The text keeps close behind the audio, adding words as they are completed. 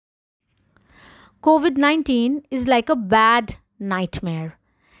COVID 19 is like a bad nightmare.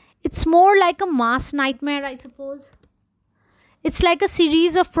 It's more like a mass nightmare, I suppose. It's like a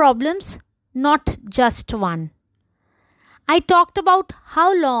series of problems, not just one. I talked about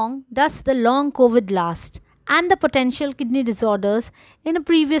how long does the long COVID last and the potential kidney disorders in a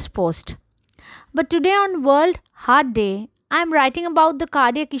previous post. But today on World Heart Day, I am writing about the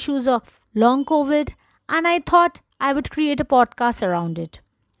cardiac issues of long COVID and I thought I would create a podcast around it.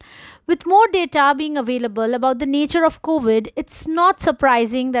 With more data being available about the nature of COVID, it's not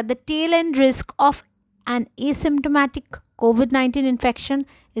surprising that the tail end risk of an asymptomatic COVID 19 infection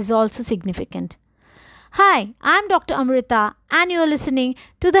is also significant. Hi, I'm Dr. Amrita, and you're listening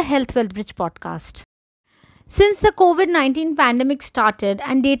to the Health Wealth Bridge podcast. Since the COVID 19 pandemic started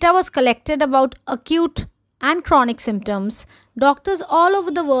and data was collected about acute and chronic symptoms, doctors all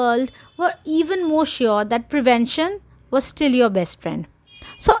over the world were even more sure that prevention was still your best friend.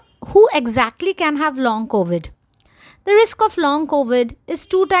 So, who exactly can have long COVID? The risk of long COVID is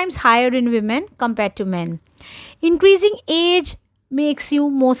 2 times higher in women compared to men. Increasing age makes you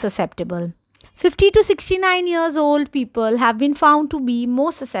more susceptible. 50 to 69 years old people have been found to be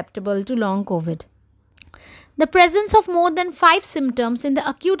more susceptible to long COVID. The presence of more than 5 symptoms in the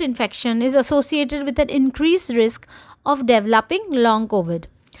acute infection is associated with an increased risk of developing long COVID.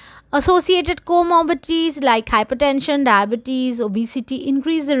 Associated comorbidities like hypertension, diabetes, obesity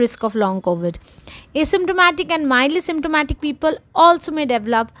increase the risk of long COVID. Asymptomatic and mildly symptomatic people also may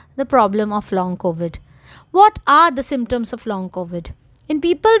develop the problem of long COVID. What are the symptoms of long COVID? In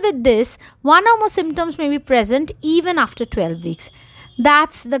people with this, 1 or more symptoms may be present even after 12 weeks.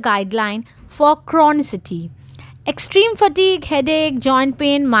 That's the guideline for chronicity. Extreme fatigue, headache, joint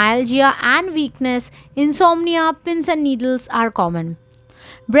pain, myalgia and weakness, insomnia, pins and needles are common.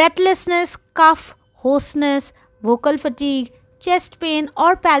 Breathlessness, cough, hoarseness, vocal fatigue, chest pain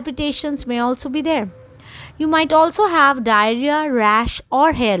or palpitations may also be there. You might also have diarrhea, rash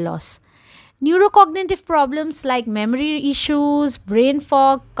or hair loss. Neurocognitive problems like memory issues, brain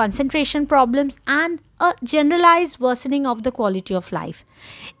fog, concentration problems and a generalized worsening of the quality of life.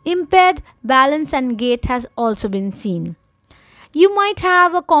 Impaired balance and gait has also been seen. You might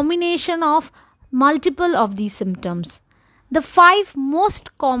have a combination of multiple of these symptoms. The 5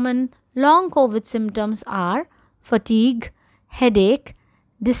 most common long COVID symptoms are fatigue, headache,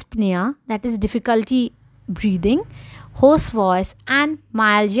 dyspnea, that is difficulty breathing, hoarse voice, and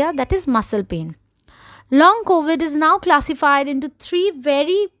myalgia, that is muscle pain. Long COVID is now classified into 3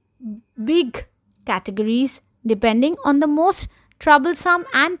 very big categories depending on the most troublesome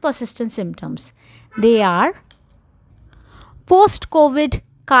and persistent symptoms. They are post-COVID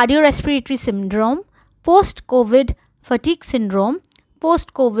cardiorespiratory syndrome, post-COVID fatigue syndrome,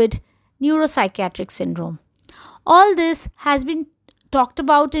 post-COVID neuropsychiatric syndrome. All this has been talked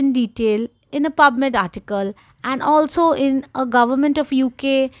about in detail in a PubMed article and also in a Government of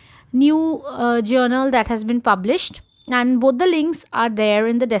UK new journal that has been published, and both the links are there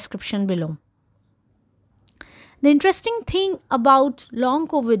in the description below. The interesting thing about long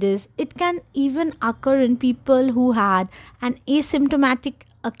COVID is it can even occur in people who had an asymptomatic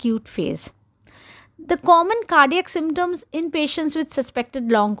acute phase. The common cardiac symptoms in patients with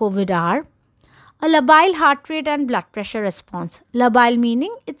suspected long COVID are a labile heart rate and blood pressure response. Labile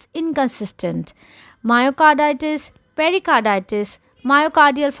meaning it's inconsistent. Myocarditis, pericarditis,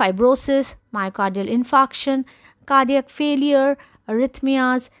 myocardial fibrosis, myocardial infarction, cardiac failure,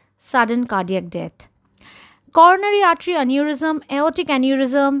 arrhythmias, sudden cardiac death. Coronary artery aneurysm, aortic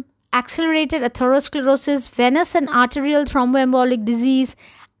aneurysm, accelerated atherosclerosis, venous and arterial thromboembolic disease,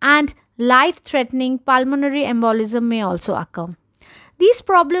 and life-threatening pulmonary embolism may also occur. These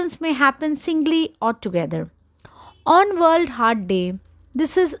problems may happen singly or together. On World Heart Day,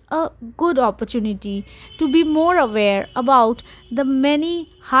 this is a good opportunity to be more aware about the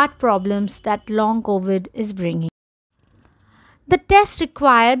many heart problems that long COVID is bringing. The test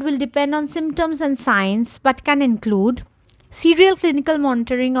required will depend on symptoms and signs but can include serial clinical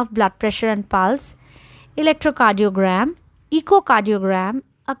monitoring of blood pressure and pulse, electrocardiogram, echocardiogram,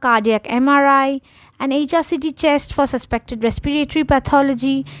 a cardiac MRI, an HRCT test for suspected respiratory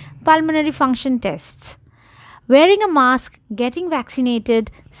pathology, pulmonary function tests. Wearing a mask, getting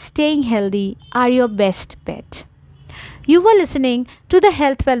vaccinated, staying healthy are your best bet. You were listening to the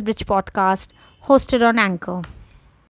Health Wealth Bridge podcast hosted on Anchor.